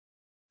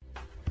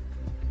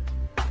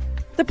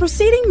The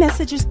preceding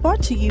message is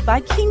brought to you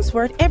by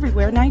Kingsword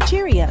Everywhere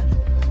Nigeria.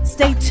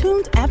 Stay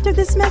tuned after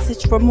this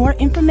message for more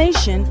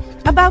information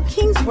about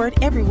Kingsword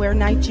Everywhere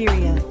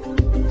Nigeria.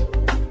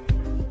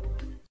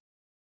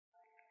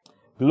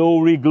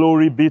 Glory,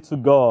 glory be to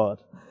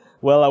God.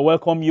 Well, I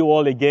welcome you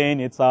all again.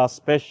 It's our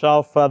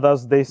special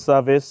Father's Day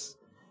service.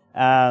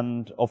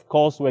 And of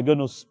course, we're going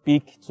to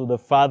speak to the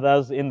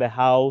fathers in the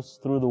house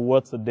through the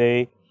word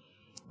today.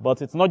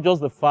 But it's not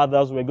just the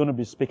fathers we're going to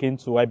be speaking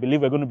to. I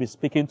believe we're going to be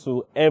speaking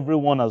to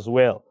everyone as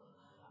well.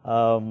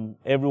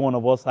 Every one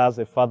of us has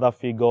a father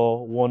figure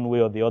one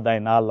way or the other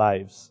in our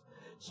lives.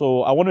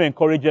 So I want to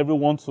encourage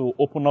everyone to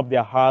open up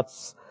their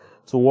hearts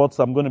to what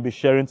I'm going to be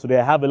sharing today.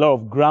 I have a lot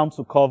of ground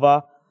to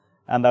cover,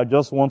 and I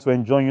just want to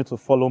enjoin you to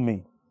follow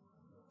me.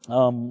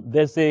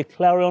 There's a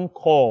clarion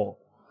call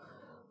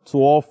to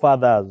all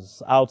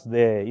fathers out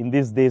there in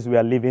these days we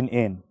are living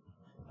in.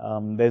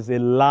 There's a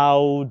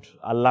loud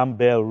alarm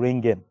bell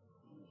ringing.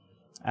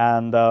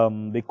 And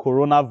the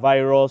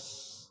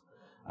coronavirus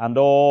and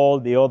all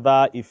the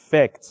other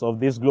effects of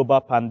this global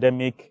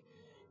pandemic,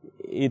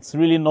 it's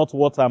really not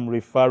what I'm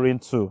referring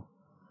to.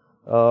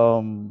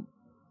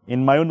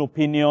 In my own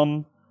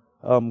opinion,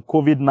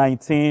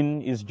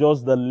 COVID-19 is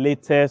just the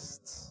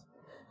latest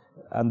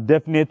and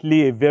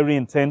definitely a very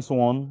intense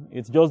one.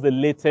 It's just the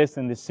latest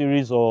in the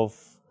series of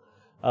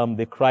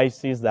the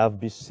crises that have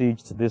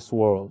besieged this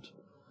world.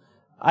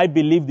 I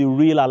believe the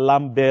real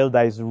alarm bell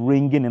that is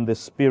ringing in the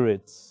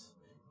spirit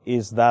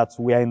is that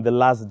we are in the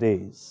last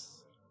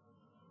days.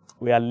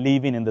 We are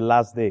living in the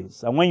last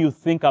days. And when you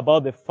think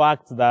about the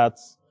fact that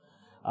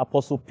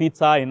Apostle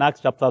Peter in Acts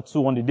chapter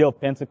 2 on the day of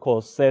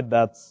Pentecost said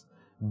that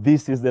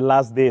this is the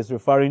last days,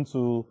 referring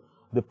to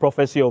the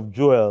prophecy of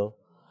Joel,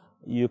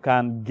 you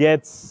can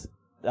get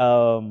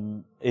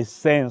a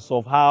sense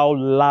of how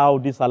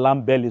loud this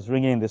alarm bell is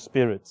ringing in the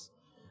spirit.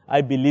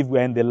 I believe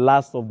we're in the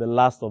last of the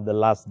last of the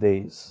last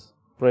days.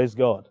 Praise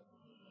God.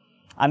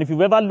 And if you've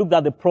ever looked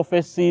at the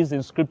prophecies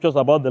in scriptures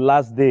about the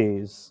last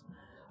days,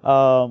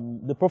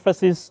 the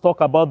prophecies talk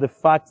about the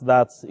fact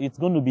that it's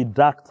going to be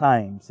dark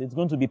times. It's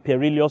going to be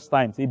perilous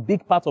times. A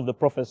big part of the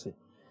prophecy.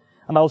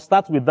 And I'll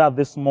start with that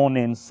this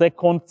morning.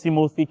 2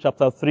 Timothy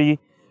chapter 3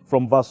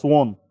 from verse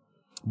 1.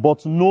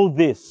 But know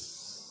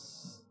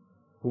this.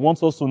 He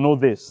wants us to know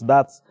this,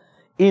 that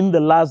in the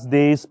last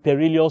days,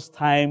 perilous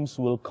times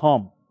will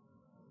come.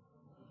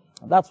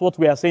 That's what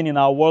we are saying in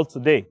our world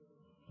today.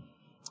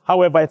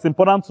 However, it's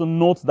important to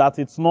note that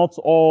it's not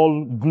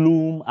all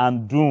gloom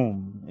and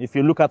doom. If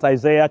you look at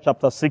Isaiah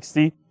chapter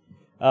 60,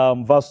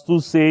 verse 2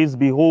 says,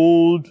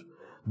 Behold,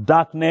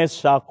 darkness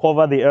shall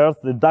cover the earth,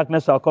 the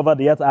darkness shall cover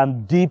the earth,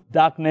 and deep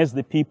darkness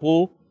the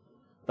people.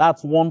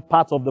 That's one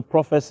part of the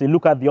prophecy.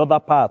 Look at the other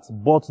part.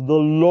 But the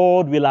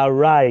Lord will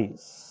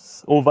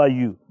arise over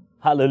you.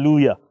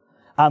 Hallelujah.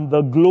 And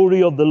the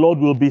glory of the Lord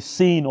will be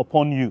seen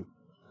upon you.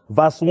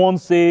 Verse 1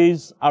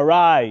 says,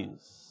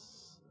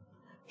 Arise,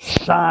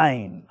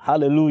 shine,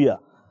 hallelujah,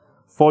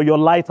 for your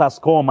light has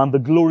come and the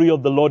glory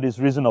of the Lord is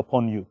risen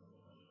upon you.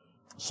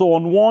 So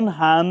on one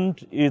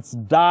hand, it's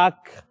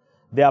dark,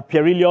 there are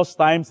perilous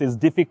times, it's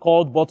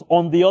difficult, but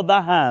on the other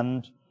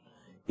hand,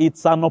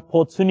 it's an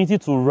opportunity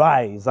to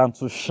rise and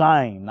to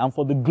shine and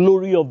for the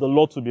glory of the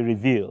Lord to be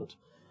revealed.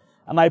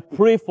 And I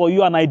pray for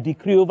you and I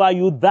decree over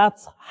you that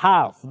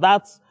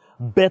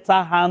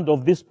better hand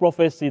of this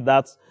prophecy,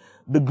 that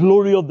the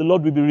glory of the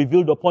Lord will be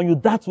revealed upon you.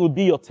 That will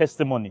be your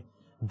testimony.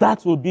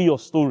 That will be your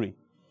story.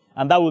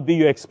 And that will be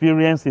your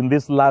experience in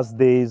these last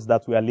days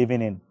that we are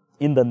living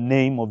in the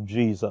name of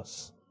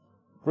Jesus.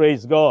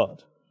 Praise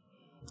God.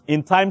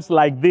 In times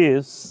like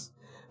this,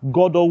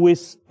 God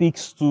always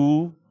speaks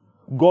to,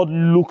 God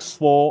looks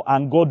for,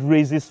 and God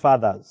raises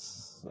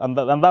fathers. And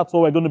that's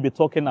what we're going to be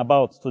talking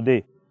about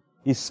today.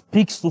 He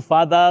speaks to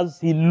fathers,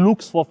 He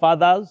looks for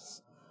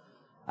fathers,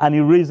 and He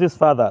raises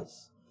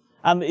fathers.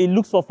 And He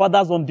looks for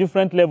fathers on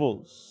different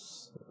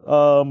levels,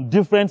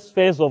 different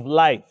spheres of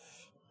life,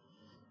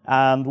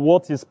 and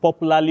what is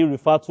popularly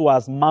referred to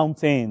as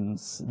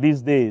mountains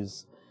these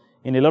days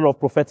in a lot of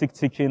prophetic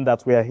teaching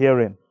that we are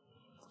hearing.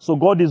 So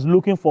God is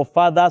looking for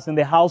fathers in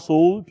the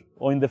household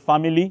or in the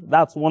family.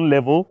 That's one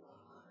level.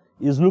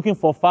 He's looking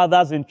for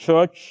fathers in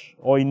church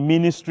or in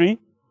ministry.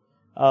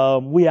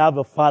 We have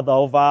a father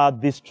over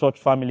this church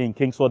family in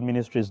Kingsword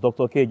Ministries,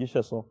 Dr.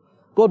 Ikeja.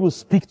 God will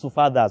speak to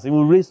fathers. He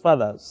will raise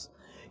fathers.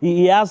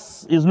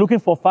 He's looking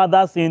for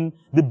fathers in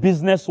the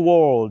business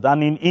world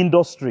and in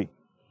industry.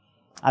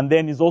 And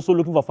then he's also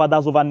looking for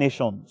fathers over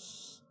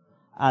nations.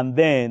 And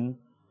then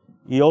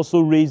he also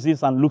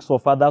raises and looks for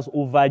fathers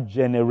over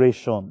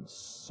generations.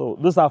 So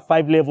those are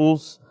 5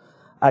 levels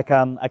I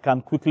can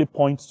quickly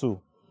point to.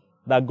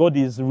 That God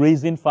is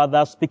raising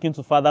fathers, speaking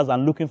to fathers,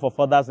 and looking for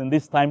fathers in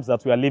these times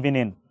that we are living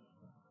in.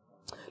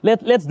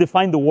 Let's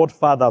define the word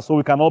father so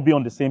we can all be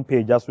on the same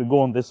page as we go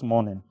on this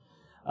morning.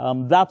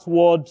 That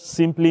word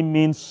simply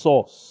means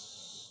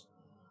source,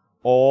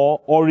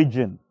 or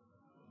origin,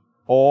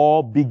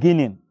 or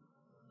beginning.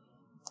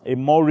 A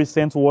more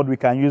recent word we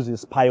can use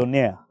is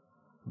pioneer.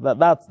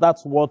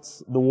 That's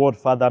what the word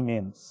father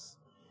means.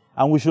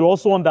 And we should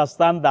also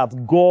understand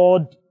that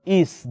God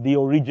is the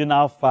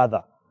original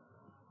father.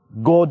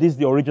 God is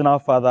the original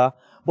father.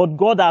 But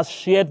God has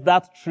shared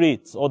that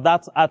trait or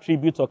that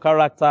attribute or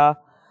character.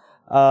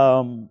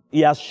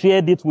 He has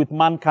shared it with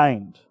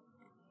mankind.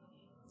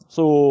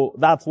 So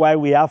that's why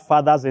we have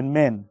fathers and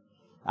men.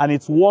 And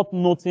it's worth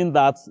noting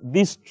that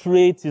this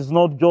trait is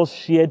not just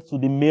shared to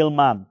the male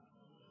man.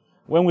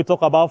 When we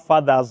talk about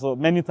fathers,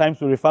 many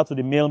times we refer to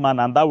the male man,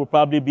 and that will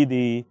probably be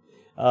the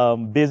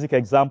basic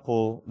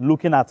example,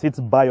 looking at it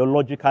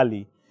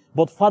biologically.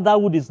 But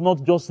fatherhood is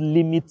not just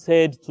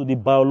limited to the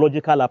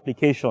biological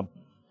application.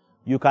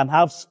 You can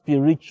have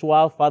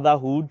spiritual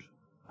fatherhood,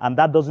 and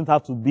that doesn't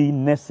have to be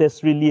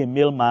necessarily a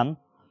male man.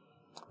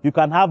 You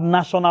can have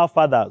national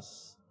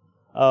fathers.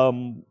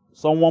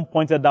 Someone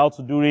pointed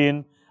out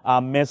during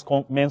our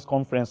men's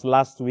conference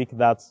last week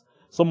that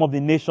some of the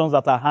nations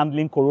that are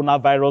handling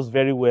coronavirus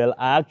very well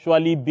are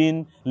actually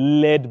being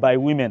led by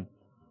women.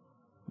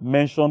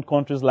 Mentioned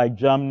countries like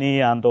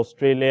Germany and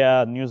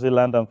Australia, New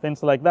Zealand, and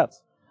things like that.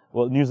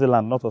 Well, New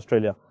Zealand, not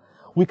Australia.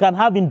 We can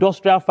have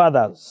industrial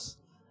fathers.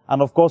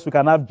 And of course, we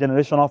can have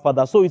generational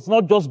fathers. So it's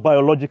not just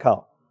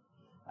biological.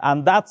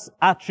 And that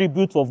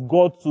attribute of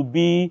God to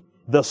be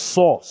the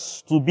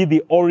source, to be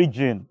the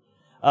origin,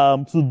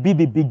 to be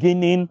the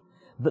beginning,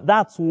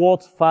 that's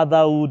what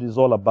fatherhood is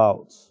all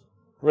about.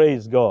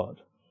 Praise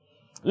God.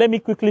 Let me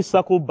quickly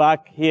circle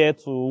back here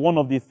to one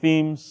of the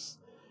themes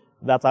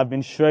that I've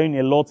been sharing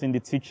a lot in the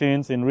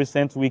teachings in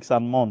recent weeks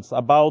and months.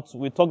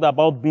 We talked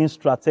about being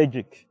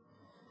strategic.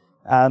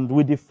 And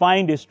we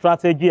defined a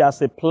strategy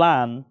as a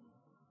plan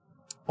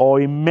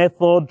or a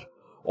method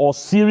or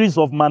series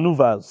of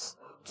maneuvers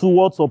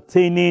towards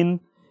obtaining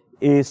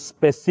a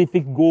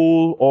specific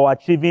goal or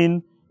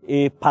achieving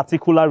a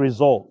particular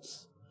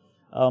result.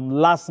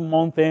 Last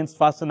month's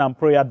fasting and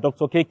prayer,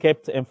 Dr. K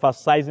kept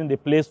emphasizing the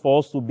place for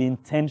us to be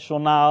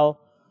intentional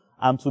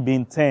and to be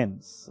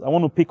intense. I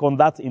want to pick on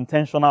that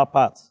intentional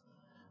part.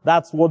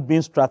 That's what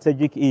being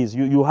strategic is.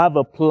 You have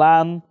a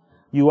plan,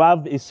 you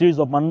have a series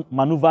of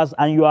maneuvers,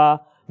 and you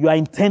are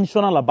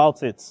intentional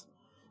about it.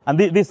 And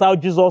this is how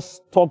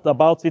Jesus talked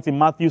about it in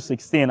Matthew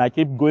 16. I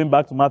keep going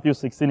back to Matthew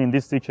 16 in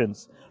these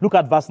teachings. Look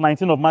at verse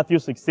 19 of Matthew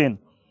 16.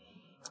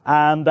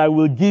 And I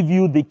will give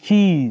you the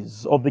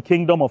keys of the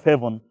kingdom of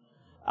heaven.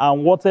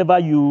 And whatever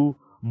you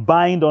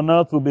bind on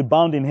earth will be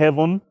bound in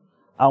heaven.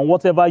 And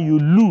whatever you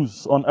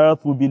loose on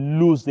earth will be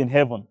loosed in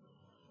heaven.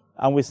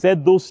 And we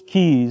said those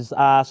keys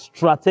are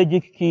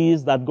strategic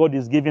keys that God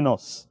is giving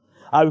us.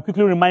 I will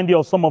quickly remind you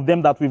of some of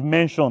them that we've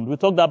mentioned. We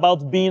talked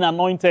about being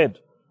anointed.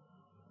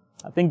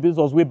 I think this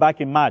was way back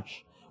in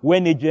March,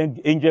 when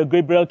Angel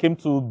Gabriel came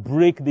to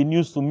break the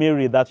news to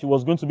Mary that she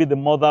was going to be the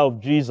mother of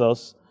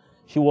Jesus.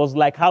 She was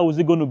like, how is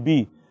it going to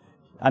be?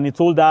 And he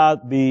told her,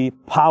 the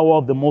power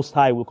of the Most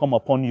High will come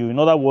upon you. In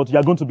other words,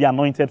 you're going to be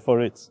anointed for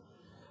it.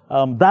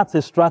 That's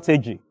a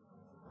strategy.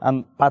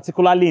 And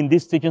particularly in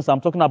these teachings,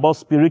 I'm talking about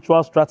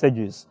spiritual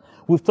strategies.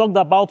 We've talked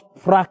about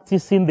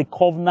practicing the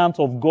covenant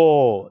of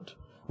God.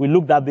 We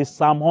looked at the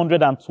Psalm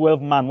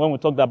 112 man when we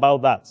talked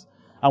about that.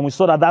 And we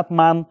saw that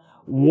man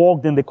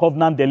walked in the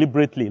covenant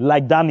deliberately,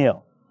 like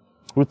Daniel.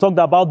 We talked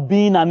about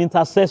being an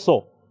intercessor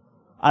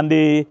and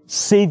a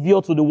savior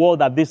to the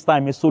world at this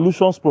time, a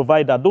solutions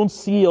provider. Don't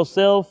see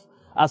yourself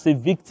as a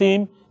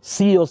victim.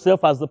 See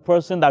yourself as the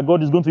person that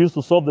God is going to use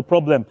to solve the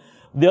problem.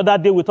 The other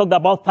day we talked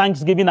about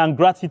thanksgiving and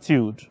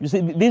gratitude. You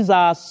see, these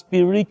are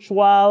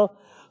spiritual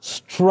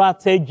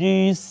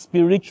strategies,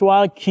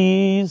 spiritual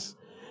keys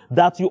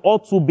that you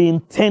ought to be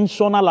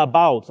intentional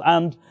about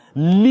and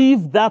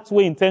live that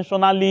way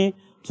intentionally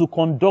to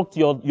conduct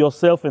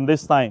yourself in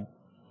this time.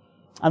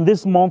 And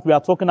this month we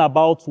are talking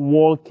about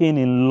walking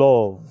in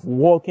love,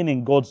 walking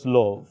in God's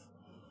love.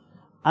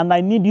 And I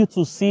need you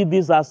to see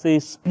this as a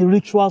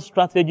spiritual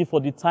strategy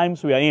for the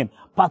times we are in,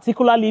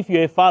 particularly if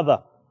you're a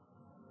father.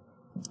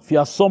 If you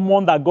are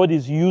someone that God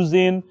is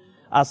using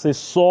as a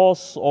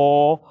source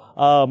or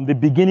the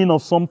beginning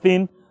of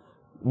something,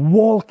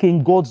 walk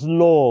in God's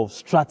love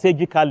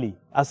strategically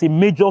as a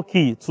major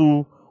key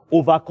to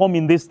overcome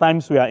in these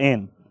times we are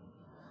in.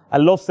 I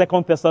love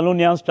 2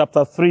 Thessalonians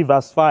chapter 3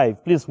 verse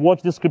 5. Please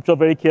watch this scripture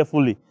very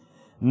carefully.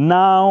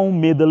 Now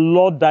may the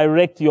Lord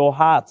direct your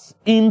hearts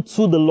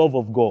into the love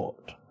of God.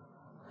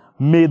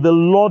 May the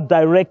Lord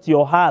direct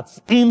your hearts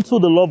into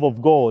the love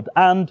of God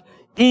and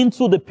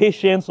into the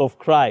patience of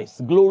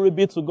Christ. Glory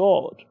be to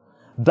God.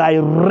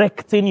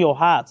 Directing your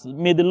hearts.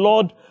 May the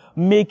Lord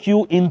make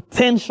you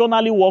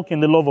intentionally walk in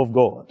the love of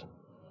God.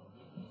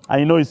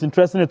 And you know, it's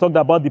interesting to talk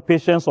about the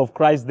patience of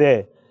Christ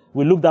there.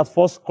 We looked at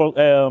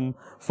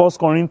 1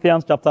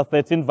 Corinthians chapter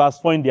 13 verse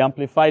 4 in the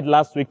Amplified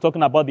last week,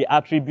 talking about the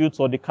attributes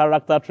or the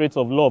character traits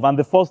of love. And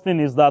the first thing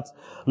is that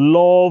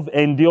love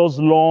endures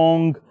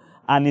long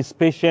and is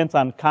patient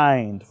and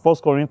kind. 1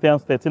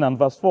 Corinthians 13 and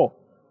verse 4.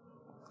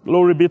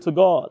 Glory be to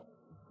God.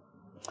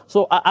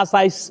 So as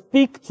I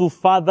speak to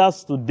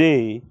fathers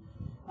today,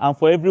 and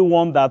for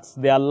everyone that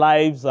their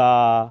lives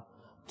are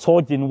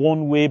touched in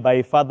one way by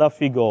a father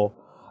figure,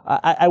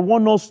 I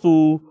want us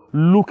to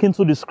look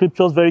into the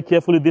scriptures very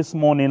carefully this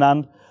morning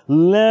and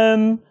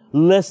learn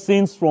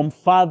lessons from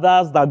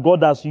fathers that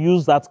God has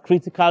used at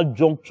critical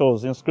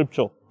junctures in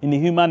Scripture, in the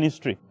human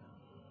history,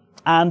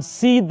 and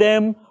see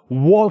them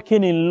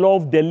walking in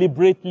love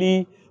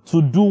deliberately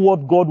to do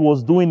what God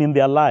was doing in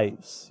their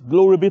lives.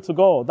 Glory be to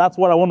God. That's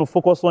what I want to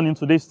focus on in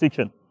today's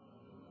teaching.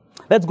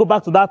 Let's go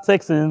back to that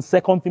text in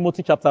 2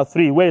 Timothy chapter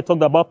 3, where he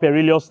talked about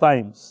perilous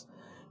times.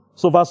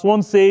 So verse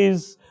 1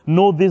 says,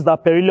 know this,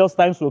 that perilous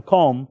times will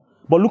come.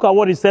 But look at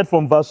what he said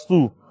from verse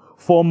 2.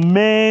 For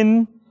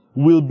men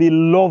will be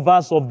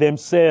lovers of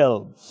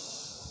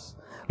themselves,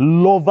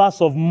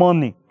 lovers of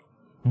money,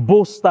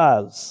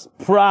 boasters,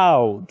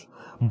 proud,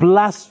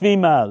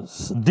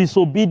 blasphemers,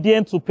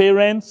 disobedient to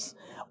parents,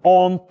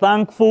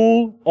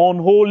 unthankful,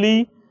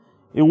 unholy.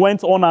 It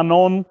went on and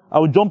on. I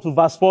will jump to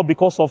verse 4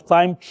 because of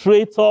time.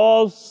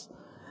 Traitors,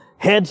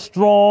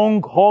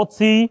 headstrong,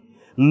 haughty,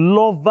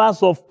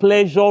 lovers of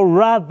pleasure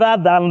rather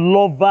than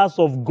lovers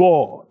of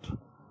God,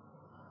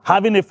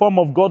 having a form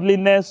of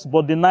godliness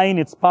but denying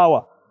its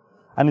power.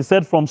 And he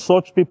said, from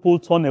such people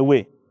turn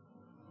away.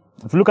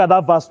 If you look at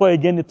that verse 4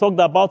 again, it talked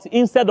about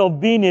instead of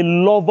being a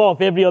lover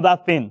of every other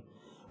thing,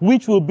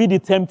 which will be the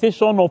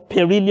temptation of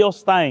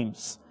perilous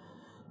times,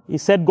 he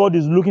said God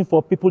is looking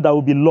for people that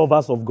will be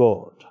lovers of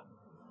God.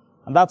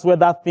 And that's where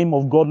that theme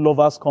of God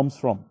lovers comes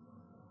from.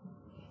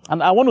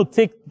 And I want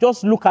to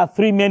just look at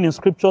 3 men in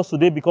scriptures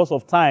today because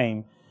of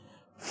time.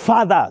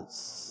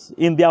 Fathers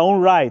in their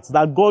own rights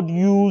that God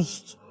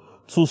used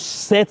to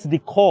set the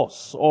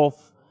course of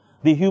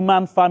the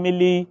human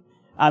family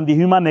and the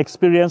human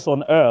experience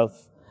on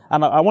earth.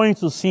 And I want you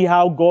to see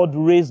how God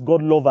raised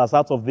God lovers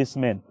out of these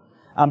men.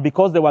 And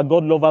because they were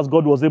God lovers,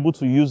 God was able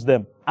to use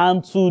them.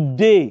 And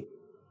today,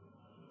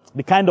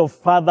 the kind of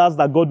fathers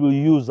that God will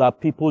use are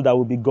people that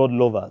will be God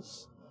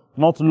lovers.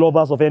 Not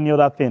lovers of any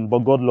other thing, but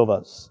God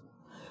lovers.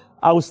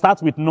 I will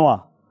start with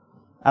Noah.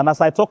 And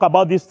as I talk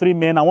about these 3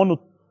 men, I want to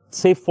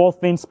say 4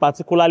 things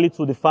particularly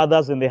to the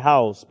fathers in the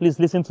house. Please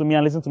listen to me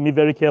and listen to me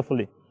very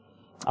carefully.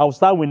 I will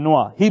start with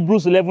Noah.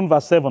 Hebrews 11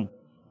 verse 7.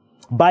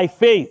 By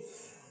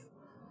faith,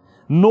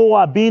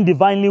 Noah, being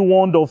divinely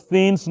warned of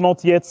things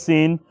not yet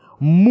seen,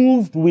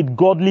 moved with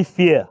godly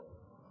fear,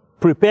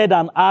 prepared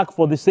an ark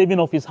for the saving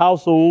of his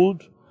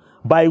household,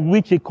 by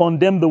which he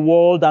condemned the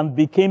world and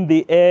became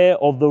the heir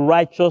of the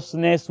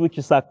righteousness which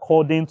is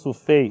according to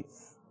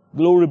faith.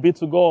 Glory be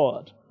to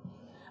God.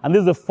 And this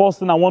is the first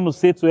thing I want to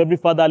say to every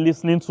father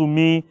listening to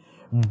me.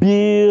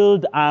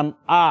 Build an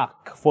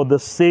ark for the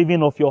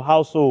saving of your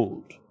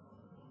household.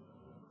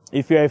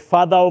 If you're a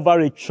father over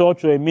a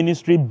church or a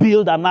ministry,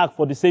 build an ark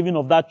for the saving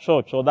of that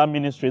church or that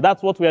ministry.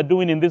 That's what we are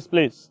doing in this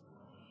place.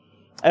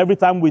 Every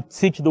time we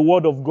teach the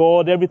word of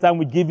God, every time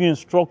we give you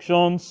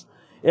instructions,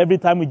 every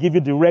time we give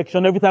you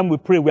direction, every time we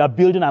pray, we are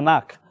building an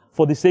ark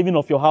for the saving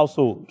of your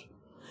household.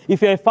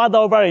 If you're a father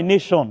over a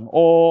nation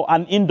or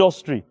an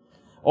industry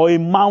or a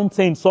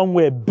mountain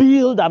somewhere,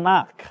 build an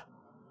ark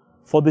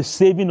for the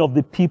saving of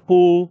the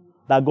people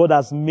that God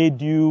has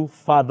made you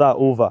father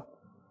over.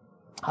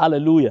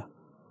 Hallelujah.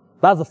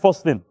 That's the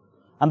first thing.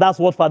 And that's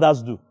what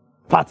fathers do,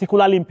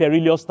 particularly in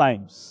perilous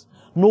times.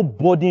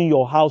 Nobody in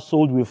your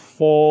household will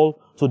fall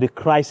to the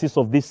crisis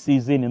of this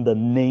season in the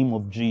name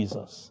of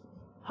Jesus.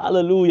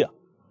 Hallelujah.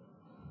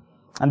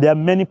 And there are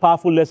many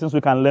powerful lessons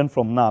we can learn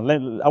from now.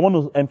 I want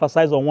to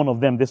emphasize on one of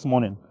them this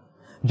morning.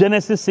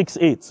 Genesis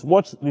 6:8.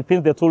 Watch the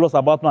things they told us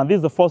about Noah. This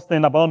is the first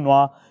thing about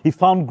Noah. He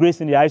found grace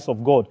in the eyes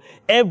of God.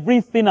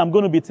 Everything I'm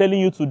going to be telling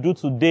you to do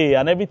today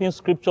and everything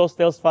Scripture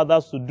tells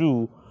fathers to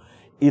do,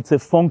 it's a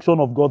function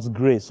of God's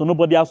grace. So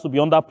nobody has to be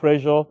under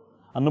pressure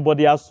and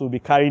nobody has to be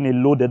carrying a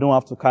load they don't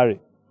have to carry.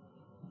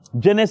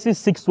 Genesis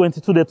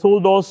 6:22, they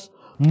told us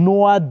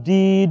Noah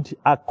did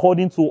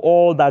according to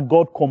all that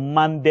God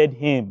commanded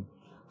him.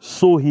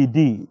 So he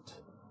did.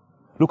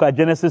 Look at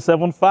Genesis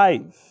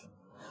 7:5.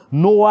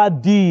 Noah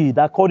did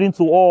according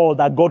to all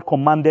that God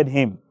commanded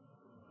him.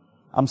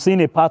 I'm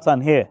seeing a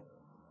pattern here.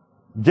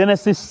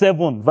 Genesis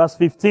 7 verse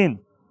 15.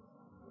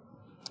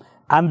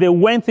 And they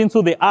went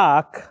into the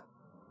ark,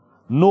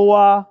 to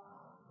Noah,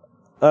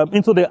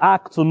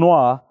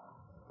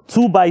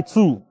 2 by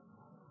 2,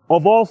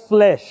 of all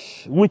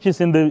flesh, which is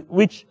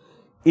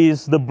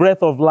the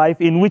breath of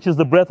life, in which is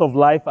the breath of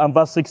life. And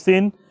verse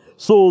 16.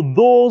 So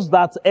those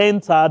that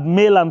entered,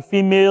 male and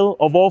female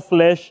of all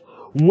flesh,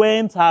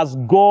 went as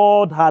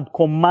God had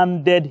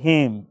commanded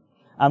him,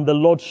 and the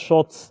Lord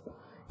shut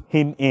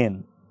him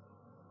in.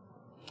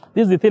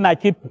 This is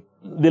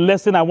the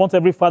lesson I want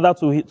every father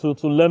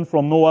to learn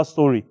from Noah's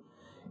story.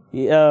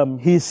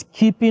 His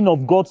keeping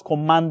of God's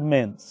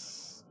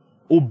commandments,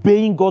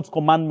 obeying God's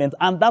commandments,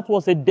 and that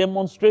was a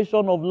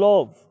demonstration of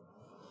love,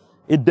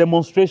 a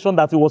demonstration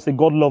that he was a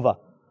God lover.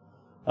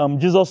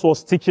 Jesus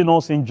was teaching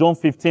us in John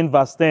 15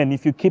 verse 10,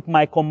 if you keep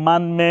my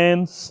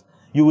commandments,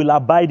 you will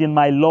abide in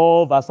my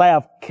love, as I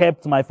have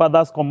kept my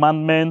Father's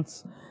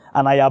commandments,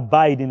 and I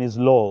abide in his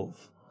love.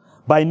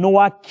 By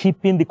Noah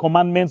keeping the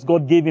commandments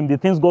God gave him, the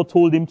things God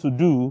told him to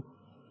do,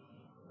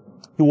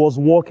 he was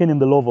walking in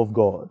the love of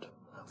God.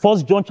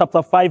 1 John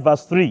chapter 5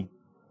 verse 3.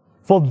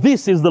 For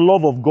this is the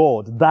love of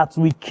God, that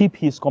we keep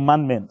his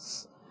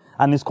commandments.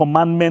 and his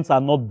commandments are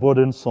not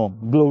burdensome.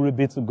 Glory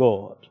be to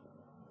God.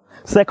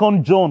 2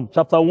 John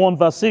chapter 1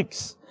 verse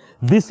 6.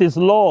 This is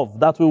love,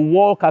 that we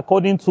walk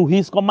according to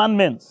his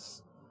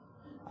commandments.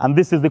 And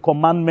this is the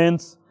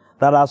commandment,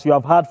 that as you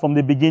have heard from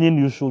the beginning,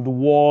 you should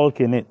walk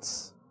in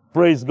it.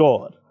 Praise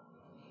God.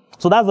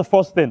 So that's the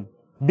first thing.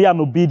 Be an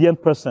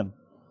obedient person.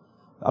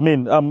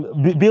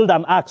 Build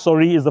an ark,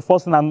 is the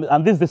first thing.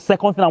 And this is the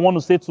second thing I want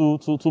to say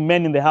to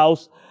men in the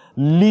house.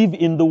 Live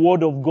in the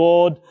word of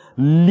God.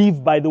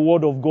 Live by the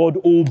word of God.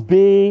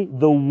 Obey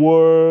the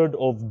word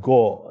of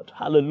God.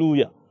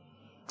 Hallelujah.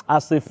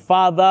 As a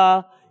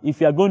father,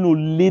 if you are going to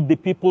lead the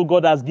people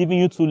God has given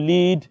you to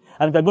lead,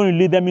 and if you are going to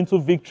lead them into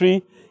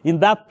victory, in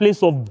that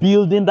place of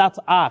building that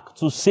ark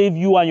to save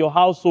you and your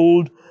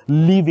household,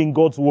 live in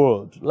God's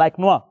word. Like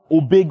Noah,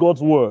 obey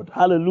God's word.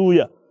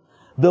 Hallelujah.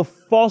 The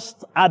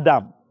first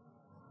Adam,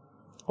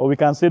 or we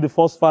can say the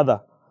first father,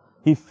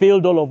 he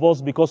failed all of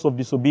us because of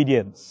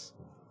disobedience.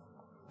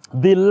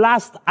 The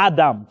last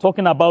Adam,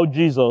 talking about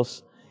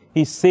Jesus,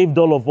 he saved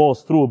all of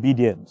us through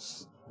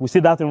obedience. We see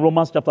that in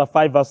Romans chapter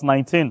 5 verse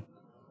 19.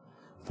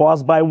 For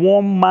as by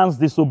one man's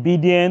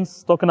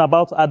disobedience, talking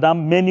about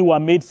Adam, many were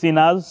made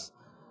sinners,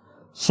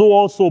 so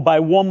also by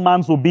one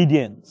man's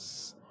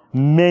obedience,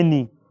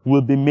 many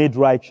will be made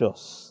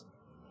righteous.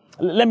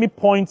 Let me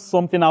point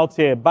something out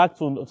here, back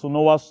to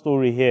Noah's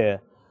story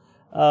here.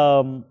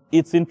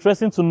 It's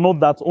interesting to note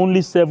that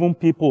only 7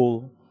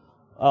 people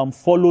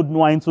followed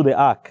Noah into the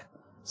ark.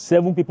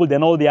 7 people,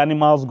 then all the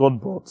animals God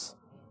brought.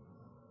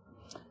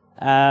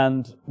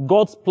 And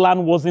God's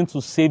plan wasn't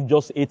to save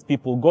just 8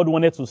 people. God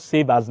wanted to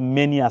save as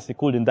many as he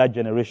could in that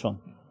generation.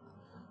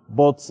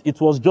 But it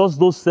was just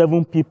those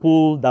 7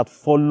 people that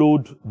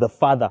followed the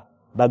father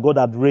that God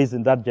had raised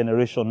in that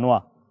generation,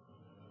 Noah.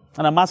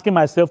 And I'm asking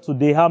myself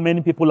today, how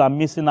many people are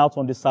missing out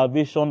on the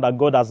salvation that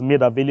God has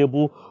made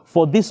available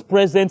for this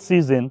present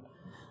season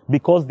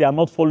because they are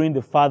not following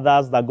the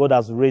fathers that God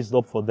has raised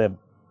up for them?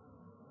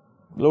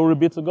 Glory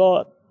be to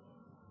God.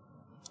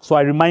 So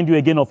I remind you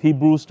again of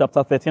Hebrews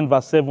chapter 13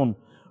 verse 7.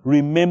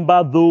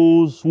 Remember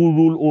those who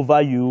rule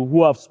over you,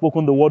 who have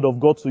spoken the word of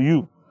God to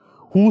you,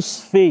 whose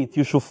faith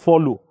you should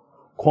follow,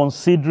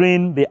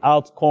 considering the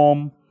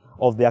outcome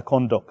of their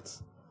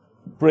conduct.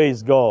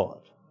 Praise God.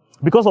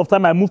 Because of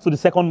time, I move to the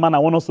second man I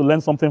want us to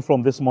learn something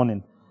from this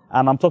morning.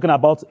 And I'm talking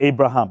about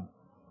Abraham.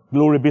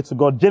 Glory be to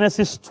God.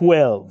 Genesis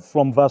 12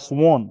 from verse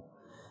 1.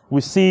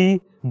 We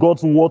see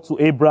God's word to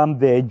Abraham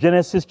there.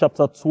 Genesis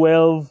chapter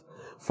 12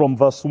 from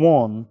verse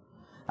 1.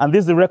 And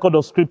this is the record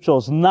of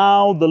scriptures.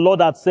 Now the Lord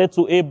had said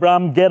to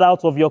Abraham, get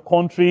out of your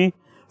country,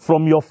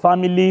 from your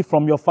family,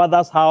 from your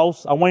father's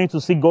house. I want you to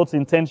see God's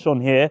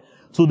intention here.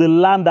 To the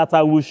land that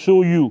I will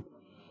show you.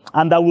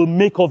 And I will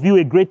make of you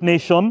a great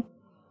nation.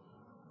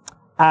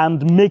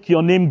 And make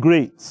your name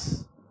great.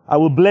 I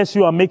will bless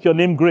you and make your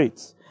name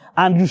great.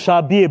 And you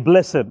shall be a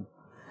blessing.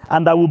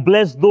 And I will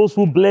bless those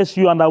who bless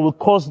you, and I will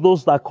curse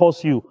those that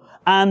curse you.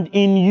 And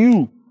in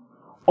you,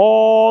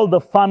 all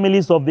the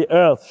families of the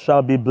earth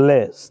shall be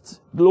blessed.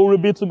 Glory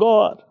be to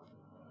God.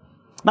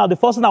 Now, the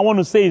first thing I want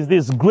to say is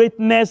this.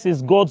 Greatness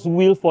is God's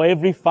will for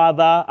every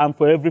father and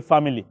for every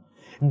family.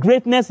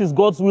 Greatness is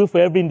God's will for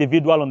every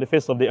individual on the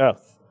face of the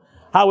earth.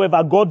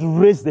 However, God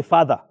raised the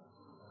father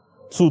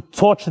to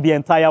touch the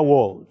entire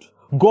world.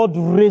 God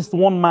raised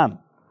one man.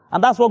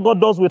 And that's what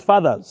God does with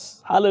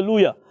fathers.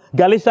 Hallelujah.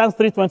 Galatians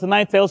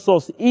 3:29 tells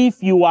us,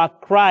 if you are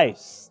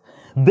Christ,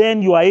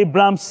 then you are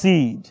Abraham's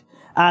seed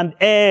and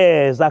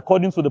heirs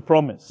according to the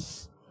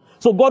promise.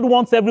 So God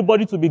wants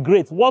everybody to be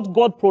great. What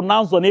God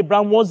pronounced on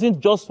Abraham wasn't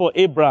just for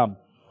Abraham.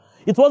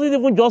 It wasn't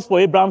even just for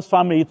Abraham's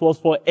family. It was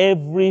for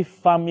every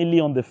family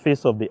on the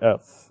face of the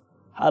earth.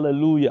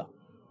 Hallelujah.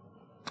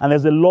 And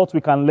there's a lot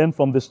we can learn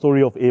from the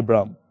story of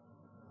Abraham.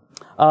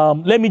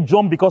 Let me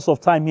jump because of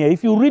time here.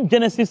 If you read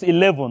Genesis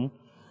 11,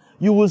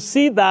 you will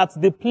see that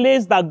the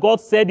place that God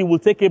said he will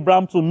take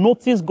Abraham to,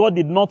 notice God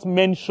did not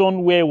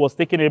mention where he was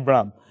taking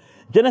Abraham.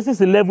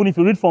 Genesis 11, if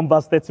you read from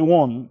verse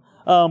 31,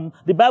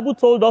 the Bible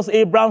told us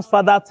Abraham's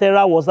father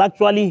Terah was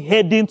actually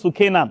heading to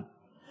Canaan,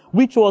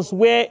 which was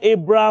where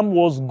Abraham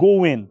was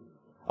going,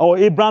 or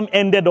Abraham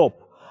ended up.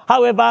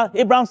 However,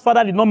 Abraham's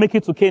father did not make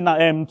it to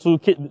Canaan.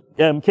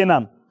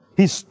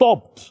 He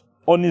stopped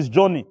on his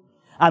journey.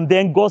 And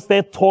then God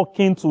started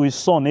talking to his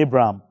son,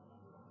 Abraham.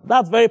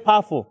 That's very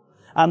powerful.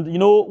 And you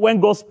know, when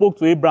God spoke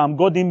to Abraham,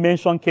 God didn't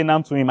mention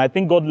Canaan to him. I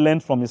think God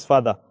learned from his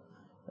father.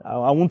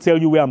 I won't tell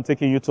you where I'm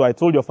taking you to. I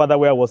told your father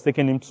where I was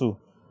taking him to.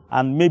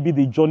 And maybe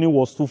the journey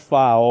was too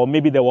far, or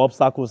maybe there were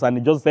obstacles, and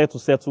he just had to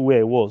settle where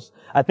he was.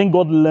 I think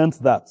God learned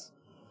that.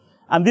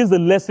 And this is a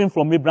lesson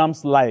from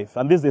Abraham's life.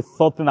 And this is the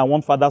third thing I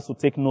want fathers to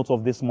take note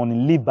of this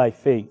morning. Live by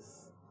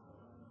faith.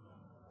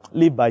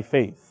 Live by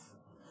faith.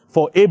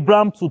 For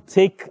Abraham to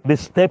take the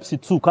steps he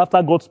took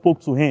after God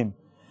spoke to him,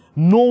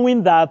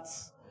 knowing that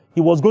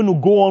he was going to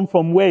go on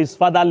from where his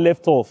father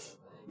left off,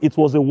 it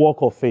was a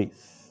walk of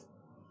faith.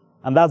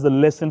 And that's the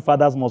lesson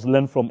fathers must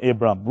learn from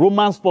Abraham.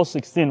 Romans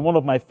 4:16, one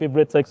of my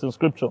favorite texts in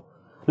scripture.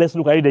 Let's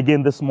look at it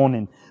again this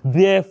morning.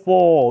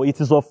 Therefore,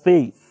 it is of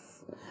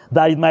faith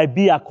that it might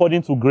be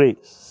according to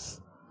grace,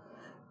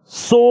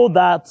 so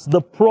that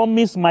the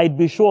promise might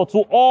be sure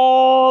to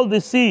all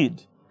the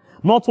seed,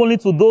 not only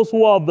to those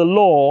who are of the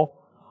law,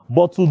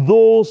 but to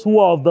those who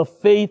are of the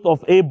faith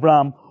of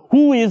Abraham,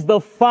 who is the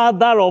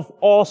father of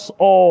us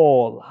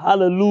all.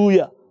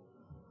 Hallelujah.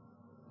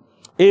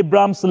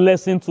 Abraham's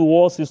lesson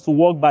to us is to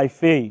walk by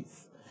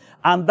faith.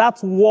 And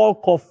that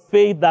walk of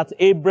faith that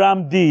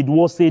Abraham did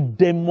was a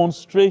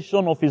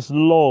demonstration of his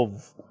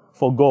love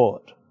for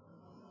God.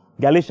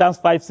 Galatians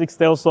 5:6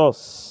 tells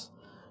us,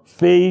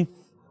 faith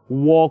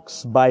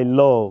walks by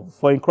love.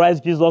 For in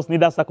Christ Jesus,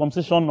 neither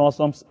circumcision nor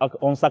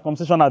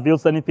uncircumcision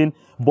avails anything,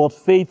 but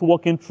faith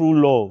working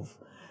through love.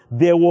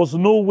 There was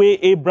no way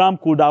Abraham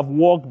could have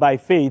walked by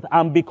faith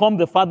and become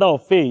the father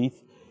of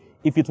faith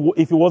if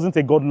he wasn't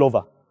a God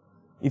lover,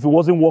 if he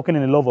wasn't walking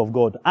in the love of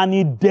God. And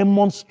he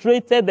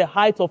demonstrated the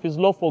height of his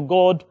love for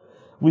God.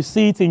 We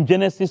see it in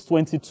Genesis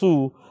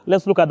 22.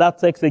 Let's look at that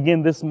text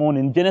again this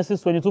morning.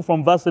 Genesis 22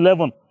 from verse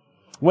 11.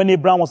 When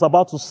Abraham was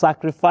about to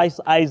sacrifice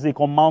Isaac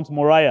on Mount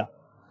Moriah,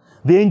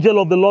 the angel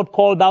of the Lord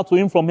called out to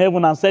him from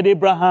heaven and said,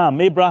 Abraham,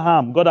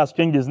 Abraham. God has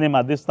changed his name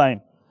at this time.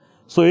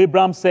 So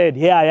Abraham said,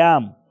 here I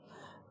am.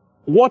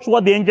 Watch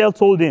what the angel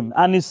told him.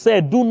 And he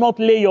said, do not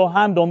lay your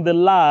hand on the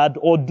lad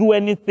or do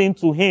anything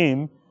to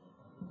him,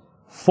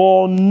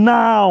 for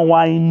now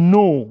I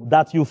know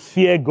that you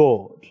fear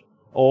God,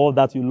 or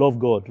that you love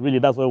God. Really,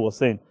 that's what he was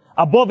saying.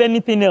 Above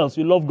anything else,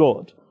 you love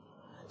God,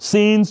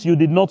 since you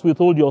did not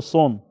withhold your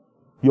son,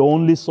 your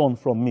only son,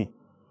 from me.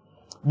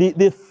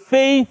 The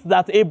faith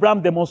that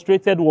Abraham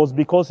demonstrated was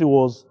because he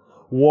was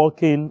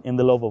walking in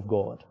the love of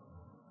God.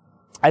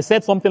 I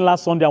said something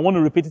last Sunday. I want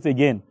to repeat it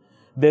again.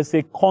 There's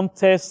a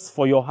contest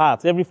for your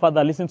heart. Every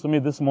father, listen to me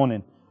this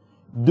morning.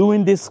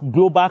 During this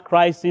global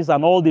crisis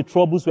and all the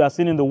troubles we are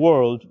seeing in the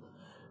world,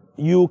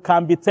 you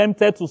can be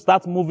tempted to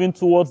start moving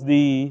towards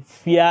the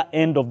fear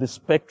end of the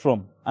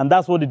spectrum. And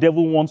that's what the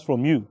devil wants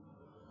from you.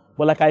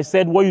 But like I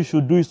said, what you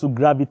should do is to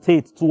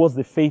gravitate towards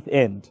the faith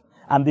end.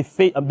 And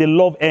the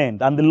love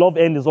end. And the love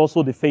end is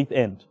also the faith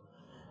end.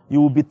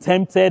 You will be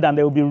tempted and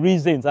there will be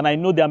reasons. And I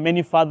know there are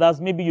many fathers,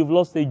 maybe you've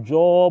lost a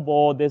job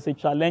or there's a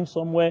challenge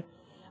somewhere.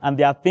 And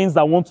there are things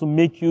that want to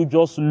make you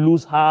just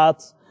lose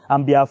heart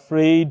and be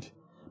afraid.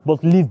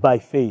 But live by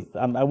faith.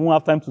 And I won't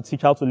have time to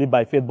teach how to live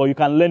by faith, but you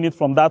can learn it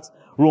from that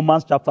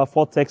Romans chapter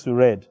 4 text we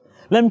read.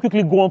 Let me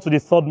quickly go on to the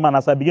third man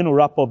as I begin to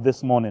wrap up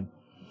this morning.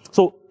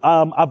 So,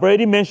 I've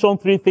already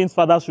mentioned 3 things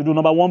fathers should do.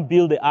 Number 1,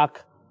 build the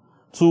ark.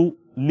 2,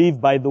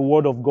 live by the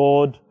word of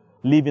God.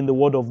 Live in the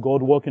word of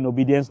God. Walk in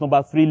obedience.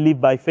 Number 3,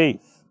 live by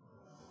faith.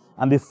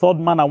 And the third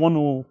man I want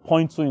to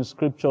point to in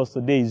scriptures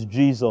today is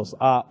Jesus,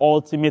 our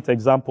ultimate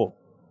example.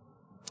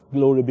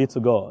 Glory be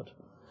to God.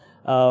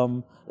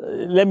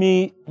 Let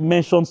me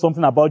mention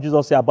something about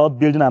Jesus here, about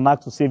building an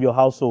ark to save your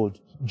household.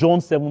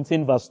 John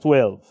 17 verse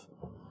 12.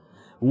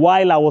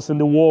 While I was in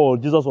the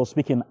world, Jesus was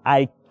speaking,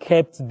 I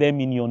kept them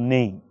in your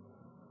name.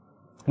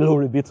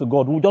 Glory be to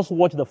God. We just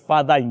watch the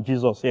Father in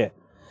Jesus here.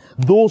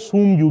 Those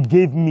whom you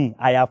gave me,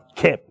 I have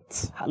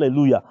kept.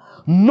 Hallelujah.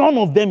 None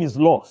of them is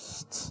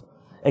lost,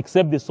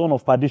 except the son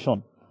of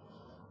perdition,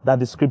 that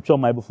the scripture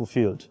might be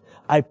fulfilled.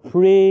 I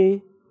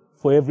pray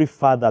for every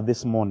father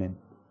this morning.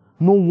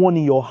 No one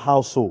in your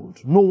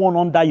household, no one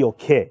under your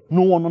care,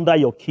 no one under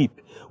your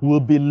keep will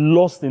be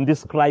lost in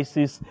this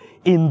crisis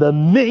in the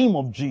name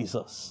of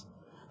Jesus.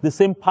 The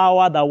same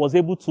power that was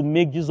able to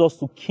make Jesus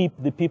to keep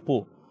the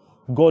people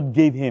God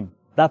gave him,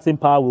 that same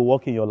power will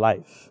work in your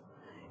life.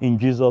 In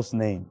Jesus'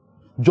 name.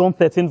 John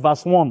 13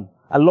 verse 1.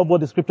 I love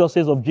what the scripture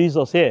says of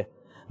Jesus here.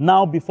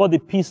 Now before the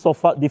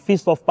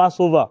feast of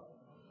Passover,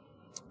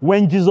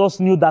 when Jesus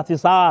knew that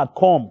his hour had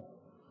come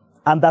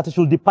and that he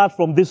should depart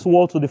from this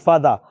world to the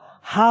Father,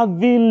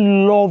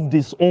 having loved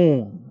his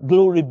own,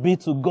 glory be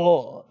to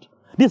God.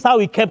 This is how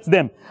he kept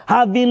them.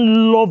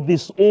 Having loved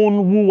his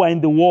own who were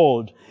in the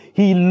world,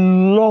 he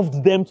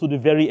loved them to the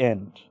very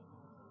end.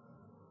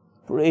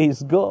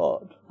 Praise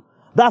God.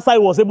 That's how he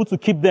was able to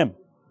keep them.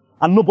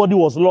 And nobody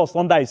was lost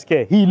under his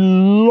care. He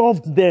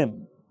loved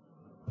them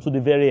to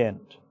the very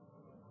end.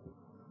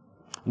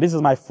 This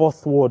is my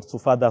fourth word to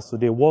fathers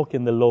today. Walk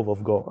in the love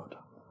of God.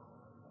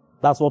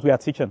 That's what we are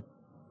teaching.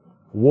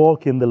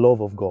 Walk in the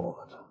love of God.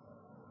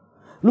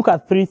 Look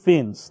at 3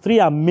 things, 3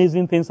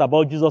 amazing things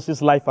about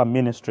Jesus' life and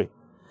ministry.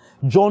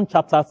 John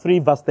chapter 3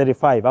 verse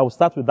 35. I will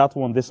start with that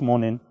one this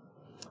morning.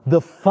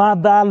 The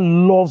Father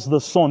loves the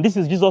Son. This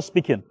is Jesus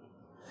speaking.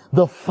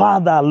 The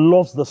Father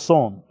loves the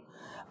Son,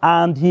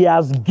 and he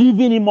has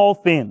given him all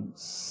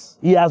things.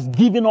 He has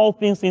given all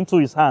things into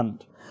his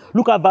hand.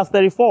 Look at verse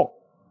 34,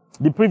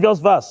 the previous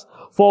verse.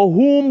 For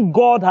whom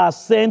God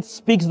has sent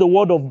speaks the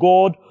word of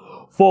God,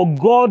 for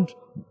God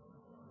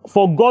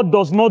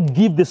does not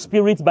give the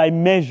Spirit by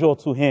measure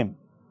to him.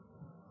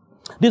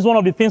 This is one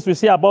of the things we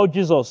see about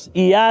Jesus.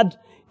 He had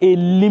a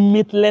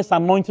limitless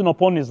anointing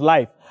upon his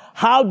life.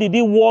 How did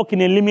he walk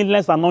in a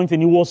limitless anointing?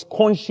 He was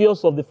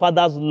conscious of the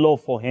Father's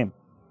love for him.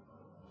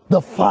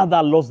 The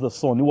Father loves the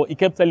Son. He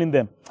kept telling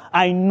them,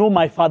 I know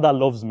my Father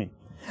loves me.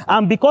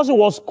 And because he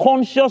was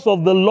conscious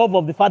of the love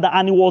of the Father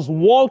and he was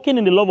walking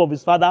in the love of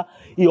his Father,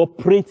 he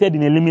operated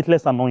in a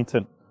limitless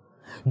anointing.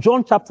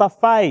 John chapter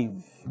 5.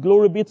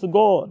 Glory be to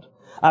God.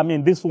 I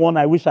mean, this one,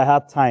 I wish I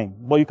had time.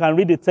 But you can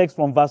read the text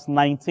from verse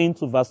 19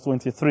 to verse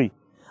 23.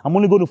 I'm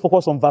only going to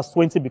focus on verse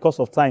 20 because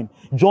of time.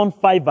 John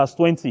 5 verse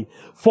 20.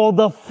 For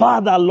the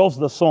Father loves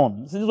the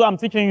Son. This is what I'm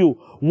teaching you.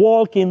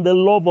 Walk in the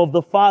love of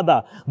the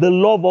Father. The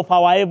love of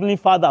our Heavenly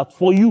Father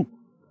for you.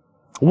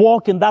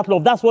 Walk in that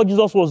love. That's what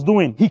Jesus was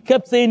doing. He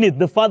kept saying it.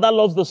 The Father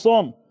loves the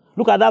Son.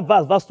 Look at that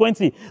verse, verse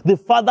 20. The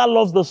Father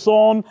loves the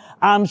Son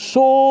and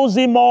shows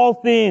him all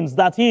things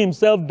that he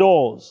himself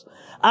does.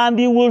 And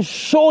he will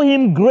show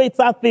him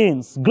greater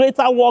things,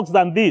 greater works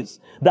than this,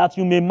 that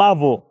you may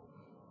marvel.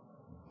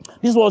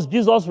 This was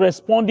Jesus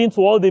responding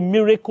to all the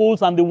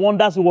miracles and the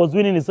wonders he was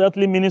doing in his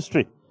earthly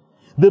ministry.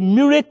 The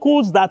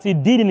miracles that he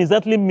did in his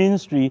earthly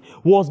ministry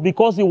was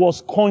because he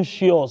was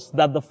conscious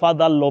that the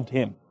Father loved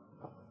him.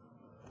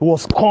 He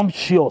was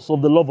conscious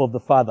of the love of the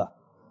Father.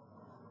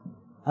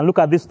 And look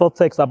at this third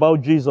text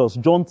about Jesus,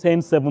 John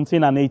 10,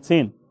 17 and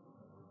 18.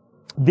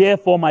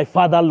 Therefore my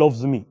Father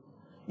loves me.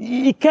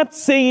 He kept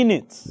saying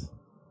it.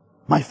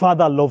 My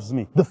Father loves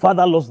me. The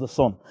Father loves the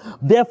Son.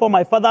 Therefore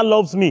my Father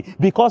loves me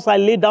because I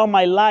lay down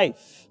my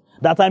life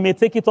that I may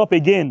take it up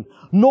again.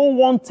 No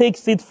one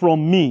takes it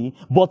from me,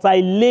 but I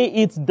lay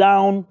it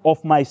down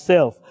of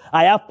myself.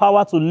 I have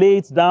power to lay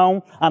it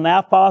down and I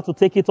have power to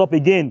take it up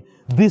again.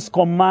 This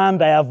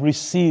command I have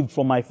received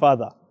from my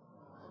Father.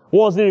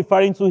 What was he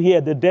referring to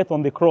here? The death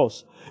on the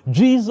cross.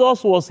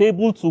 Jesus was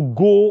able to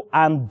go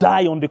and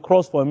die on the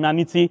cross for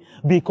humanity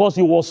because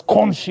he was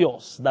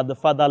conscious that the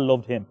Father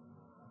loved him.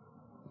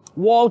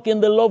 Walk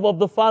in the love of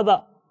the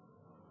Father.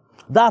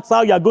 That's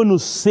how you're going to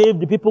save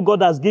the people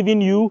God has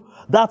given you.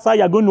 That's how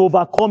you're going to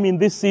overcome in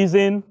this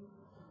season.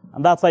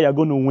 And that's how you're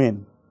going to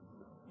win.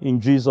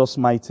 In Jesus'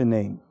 mighty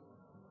name.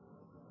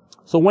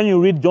 So when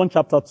you read John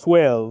chapter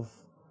 12,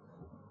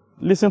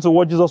 listen to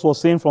what Jesus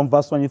was saying from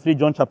verse 23,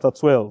 John chapter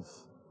 12.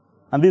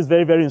 And this is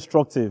very, very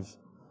instructive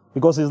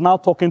because he's now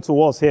talking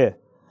to us here.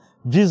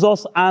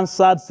 Jesus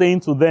answered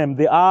saying to them,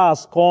 the hour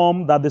has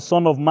come that the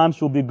Son of Man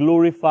should be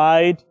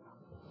glorified.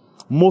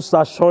 Most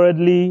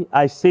assuredly,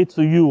 I say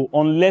to you,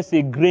 unless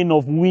a grain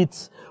of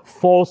wheat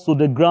falls to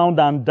the ground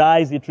and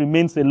dies, it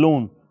remains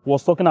alone. He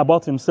was talking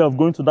about himself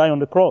going to die on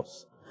the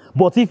cross.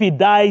 But if he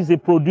dies,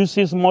 it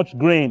produces much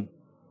grain.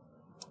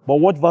 But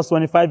watch verse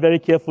 25 very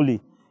carefully.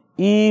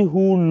 He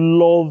who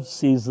loves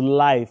his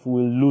life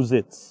will lose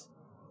it.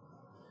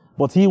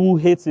 But he who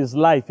hates his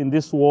life in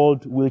this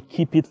world will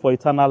keep it for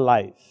eternal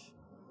life.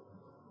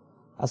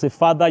 As a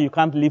father, you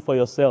can't live for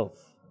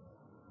yourself.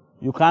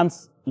 You can't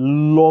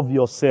love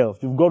yourself.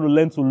 You've got to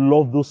learn to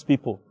love those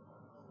people.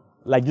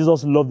 Like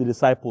Jesus loved the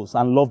disciples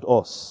and loved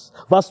us.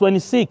 Verse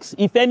 26,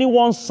 if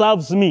anyone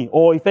serves me,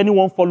 or if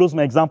anyone follows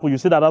my example, you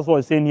see that's what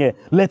he's saying here.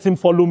 Let him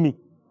follow me.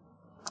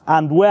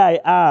 And where I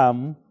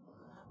am,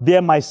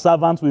 there my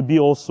servant will be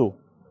also.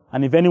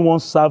 And if anyone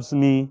serves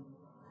me,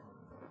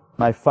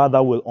 my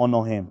Father will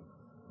honor him.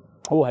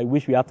 Oh, I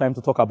wish we had time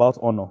to talk about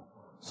honor.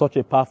 Such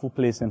a powerful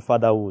place in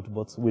fatherhood,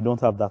 but we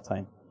don't have that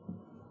time.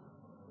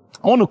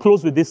 I want to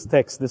close with this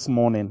text this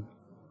morning.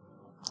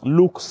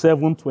 Luke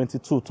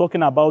 7:22,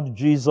 talking about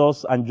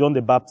Jesus and John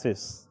the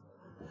Baptist.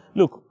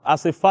 Look,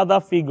 as a father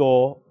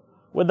figure,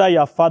 whether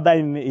you're a father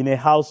in a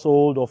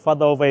household or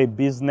father over a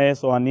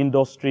business or an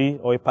industry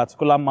or a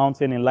particular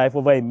mountain in life,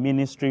 over a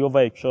ministry, over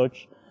a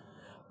church,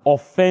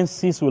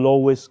 offenses will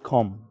always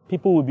come.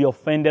 People will be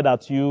offended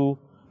at you.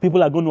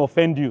 People are going to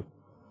offend you.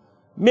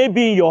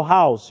 Maybe in your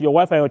house, your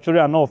wife and your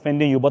children are not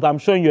offending you, but I'm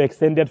sure in your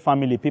extended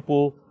family,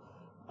 people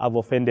have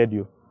offended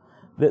you.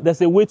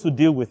 There's a way to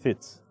deal with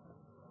it.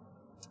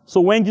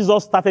 So when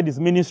Jesus started his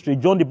ministry,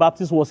 John the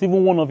Baptist was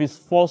even one of his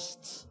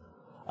first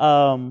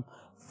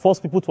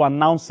people to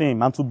announce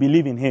him and to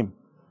believe in him.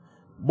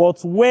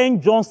 But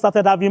when John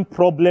started having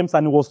problems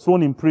and he was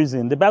thrown in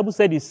prison, the Bible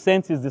said he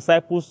sent his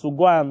disciples to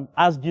go and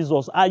ask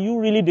Jesus, are you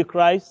really the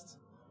Christ?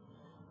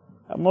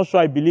 I'm not sure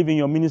I believe in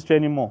your ministry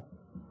anymore.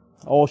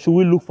 Or should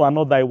we look for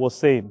another, he was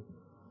saying.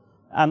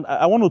 And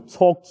I want to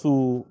talk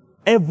to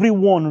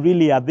everyone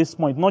really at this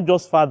point, not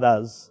just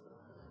fathers,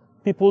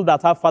 people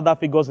that have father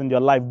figures in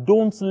their life.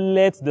 Don't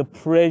let the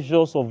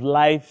pressures of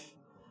life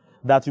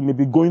that you may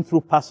be going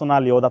through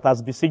personally or that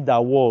has besieged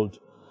our world,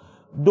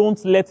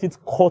 don't let it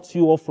cut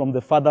you off from the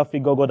father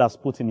figure God has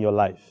put in your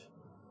life.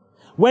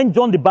 When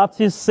John the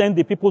Baptist sent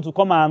the people to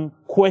come and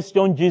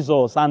question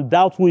Jesus and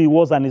doubt who he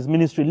was and his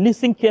ministry,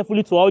 listen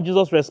carefully to how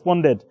Jesus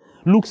responded.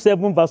 Luke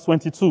 7 verse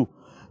 22.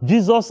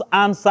 Jesus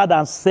answered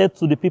and said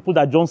to the people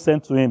that John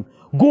sent to him,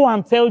 go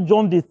and tell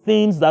John the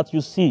things that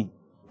you see,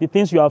 the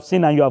things you have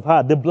seen and you have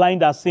heard. The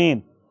blind are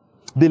seeing,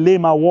 the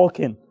lame are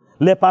walking,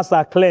 lepers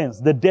are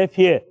cleansed, the deaf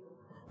hear,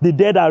 the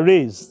dead are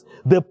raised,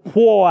 the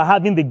poor are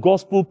having the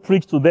gospel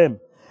preached to them,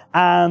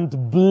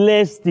 and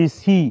blessed is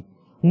he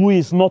who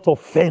is not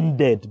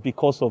offended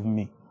because of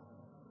me.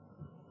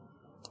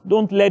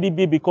 Don't let it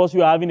be because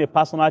you are having a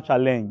personal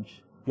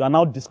challenge. You are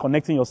now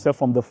disconnecting yourself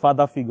from the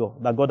father figure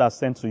that God has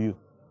sent to you.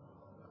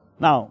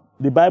 Now,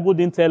 the Bible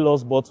didn't tell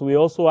us, but we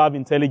also have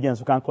intelligence.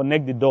 We can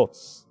connect the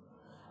dots.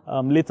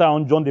 Later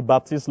on, John the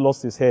Baptist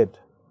lost his head.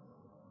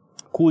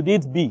 Could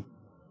it be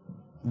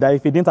that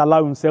if he didn't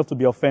allow himself to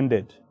be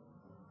offended,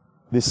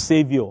 the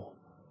Savior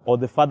or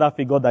the father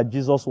figure that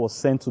Jesus was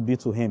sent to be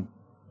to him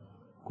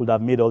could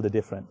have made all the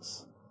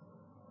difference?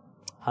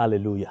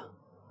 Hallelujah.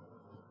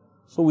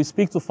 So we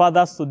speak to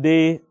fathers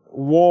today,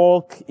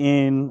 walk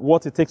in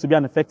what it takes to be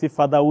an effective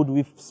fatherhood.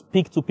 We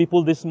speak to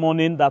people this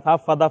morning that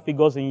have father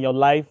figures in your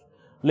life.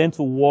 Learn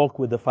to walk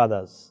with the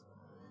fathers,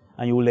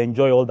 and you will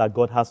enjoy all that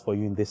God has for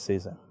you in this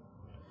season.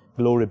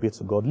 Glory be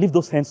to God. Lift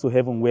those hands to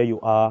heaven where you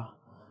are.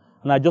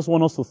 And I just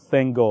want us to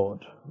thank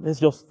God. Let's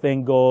just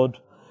thank God.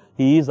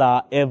 He is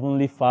our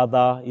heavenly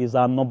Father. He is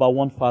our number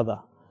one Father.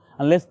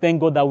 And let's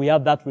thank God that we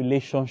have that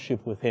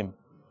relationship with Him.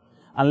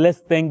 And let's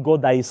thank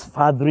God that He's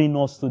fathering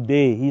us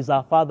today. He's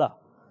our Father.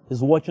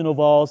 He's watching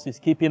over us. He's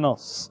keeping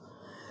us.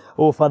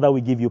 Oh, Father, we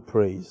give you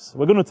praise.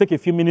 We're going to take a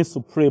few minutes to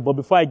pray. But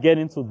before I get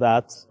into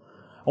that,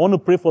 I want to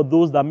pray for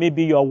those that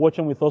maybe you are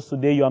watching with us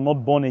today. You are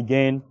not born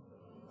again.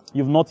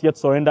 You've not yet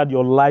surrendered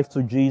your life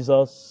to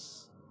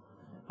Jesus.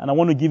 And I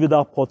want to give you the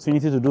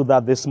opportunity to do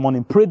that this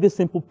morning. Pray this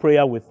simple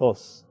prayer with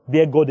us.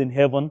 Dear God in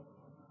heaven,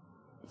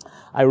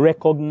 I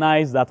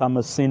recognize that I'm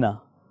a sinner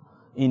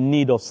in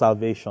need of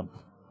salvation.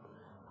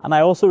 And I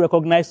also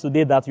recognize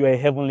today that you are a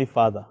heavenly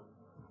Father.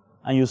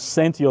 And you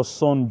sent your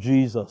Son,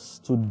 Jesus,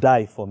 to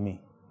die for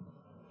me.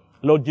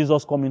 Lord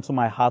Jesus, come into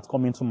my heart,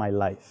 come into my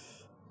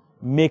life.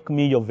 Make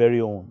me your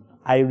very own.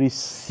 I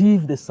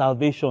receive the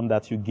salvation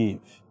that you give.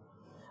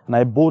 And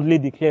I boldly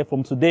declare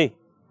from today,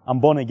 I'm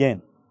born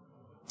again.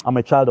 I'm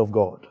a child of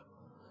God.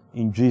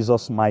 In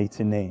Jesus'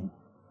 mighty name.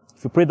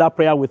 If you pray that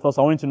prayer with us,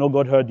 I want you to know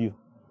God heard you.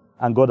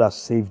 And God has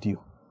saved you.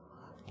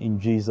 In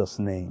Jesus'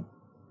 name.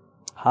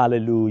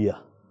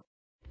 Hallelujah.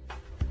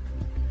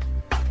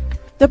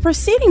 The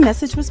preceding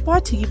message was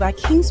brought to you by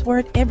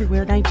Kingsword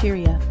Everywhere,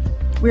 Nigeria.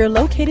 We are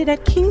located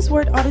at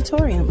Kingsword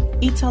Auditorium,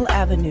 Etel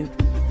Avenue,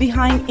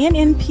 behind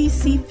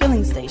NNPC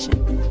Filling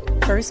Station,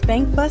 First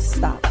Bank Bus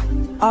Stop,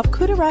 off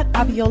Kudirat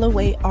Abiola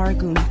Way,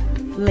 Oregun,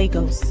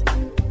 Lagos.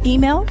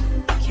 Email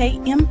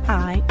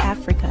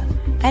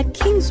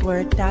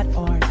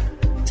kmiafrica@kingsword.org.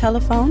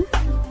 Telephone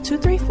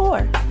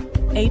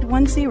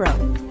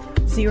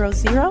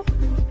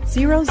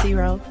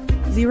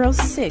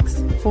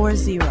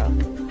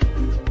 234-810-00000640.